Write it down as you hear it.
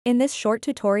In this short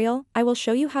tutorial, I will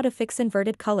show you how to fix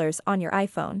inverted colors on your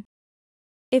iPhone.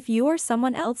 If you or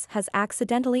someone else has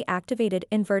accidentally activated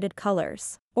inverted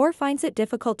colors, or finds it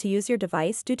difficult to use your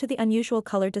device due to the unusual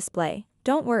color display,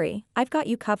 don't worry, I've got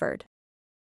you covered.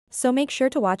 So make sure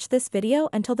to watch this video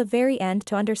until the very end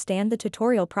to understand the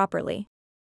tutorial properly.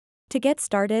 To get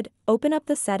started, open up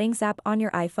the Settings app on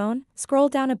your iPhone, scroll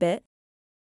down a bit,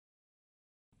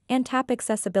 and tap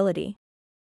Accessibility.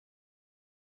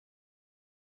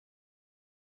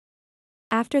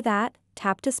 After that,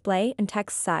 tap Display and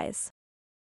Text Size.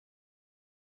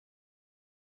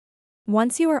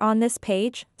 Once you are on this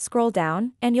page, scroll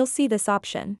down, and you'll see this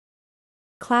option.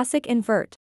 Classic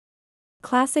Invert.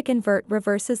 Classic Invert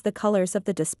reverses the colors of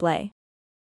the display.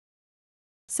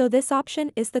 So this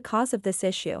option is the cause of this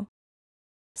issue.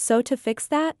 So to fix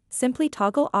that, simply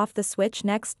toggle off the switch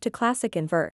next to Classic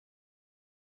Invert.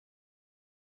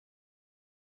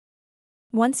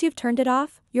 Once you've turned it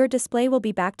off, your display will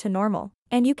be back to normal,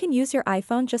 and you can use your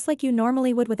iPhone just like you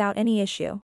normally would without any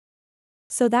issue.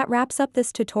 So that wraps up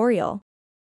this tutorial.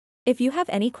 If you have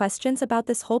any questions about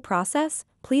this whole process,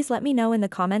 please let me know in the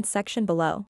comments section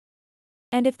below.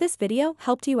 And if this video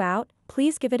helped you out,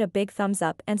 please give it a big thumbs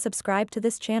up and subscribe to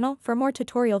this channel for more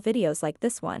tutorial videos like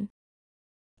this one.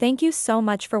 Thank you so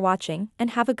much for watching, and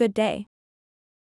have a good day.